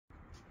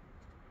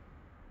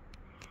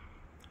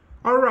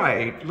All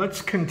right, let's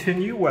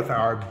continue with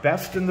our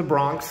Best in the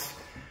Bronx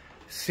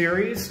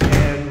series,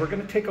 and we're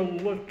going to take a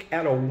look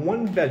at a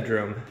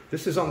one-bedroom.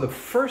 This is on the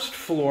first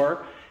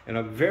floor in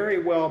a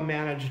very well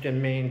managed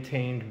and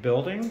maintained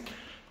building. I'm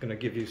going to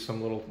give you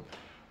some little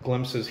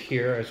glimpses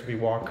here as we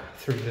walk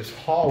through this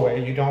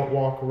hallway. You don't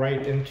walk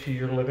right into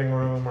your living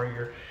room or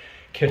your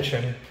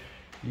kitchen.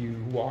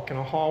 You walk in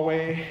a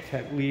hallway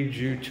that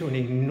leads you to an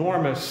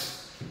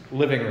enormous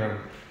living room.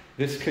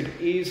 This could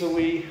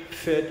easily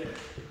fit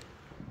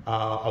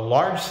a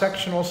large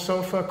sectional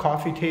sofa,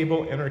 coffee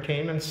table,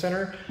 entertainment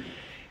center,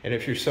 and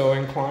if you're so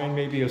inclined,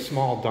 maybe a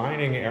small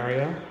dining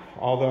area.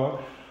 Although,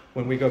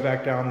 when we go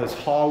back down this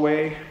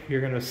hallway,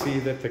 you're going to see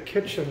that the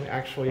kitchen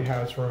actually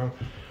has room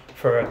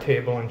for a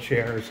table and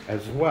chairs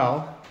as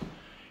well.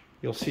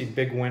 You'll see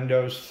big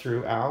windows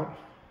throughout,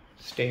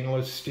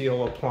 stainless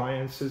steel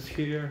appliances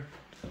here,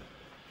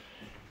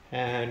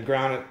 and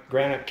granite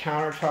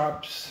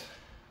countertops,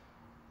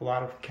 a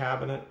lot of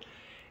cabinet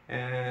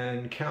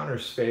and counter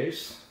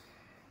space.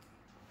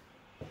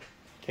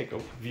 Take a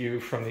view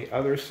from the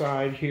other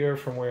side here,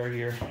 from where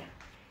your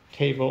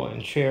table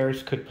and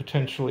chairs could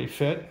potentially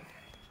fit.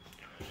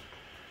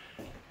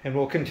 And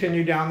we'll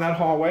continue down that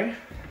hallway.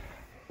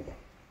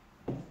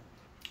 We're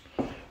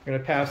going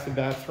to pass the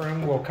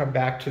bathroom. We'll come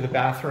back to the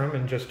bathroom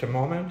in just a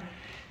moment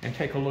and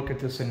take a look at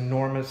this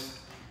enormous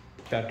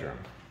bedroom.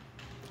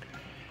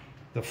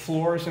 The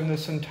floors in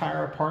this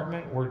entire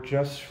apartment were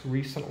just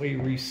recently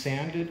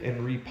resanded and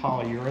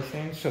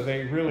repolyurethane, so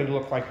they really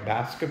look like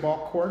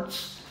basketball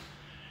courts.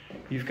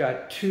 You've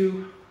got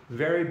two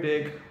very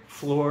big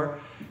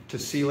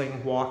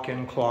floor-to-ceiling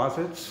walk-in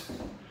closets.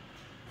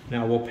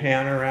 Now we'll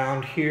pan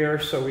around here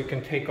so we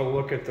can take a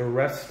look at the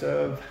rest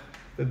of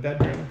the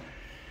bedroom.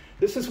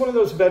 This is one of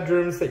those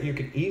bedrooms that you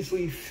could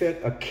easily fit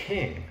a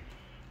king,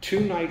 2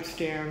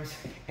 nightstands,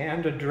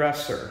 and a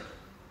dresser.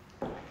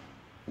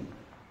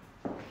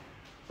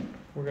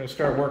 We're going to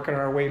start working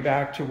our way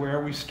back to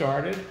where we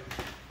started.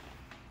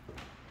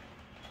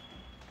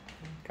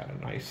 Got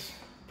a nice,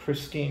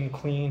 pristine,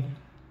 clean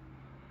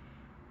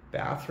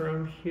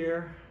bathroom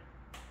here.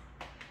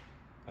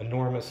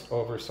 Enormous,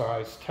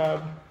 oversized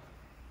tub.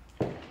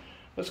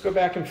 Let's go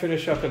back and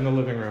finish up in the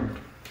living room.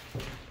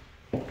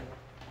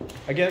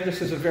 Again,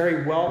 this is a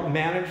very well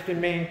managed and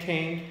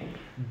maintained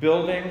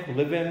building.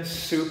 Live-in,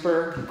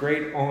 super,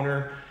 great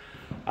owner.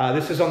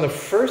 This is on the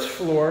first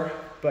floor,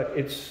 but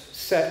it's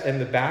set in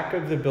the back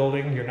of the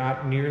building. You're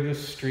not near the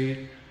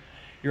street.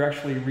 You're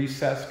actually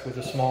recessed with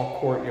a small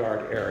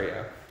courtyard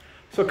area.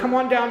 So come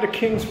on down to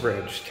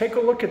Kingsbridge. Take a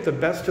look at the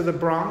Best of the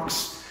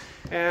Bronx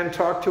and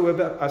talk to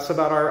us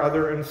about our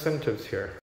other incentives here.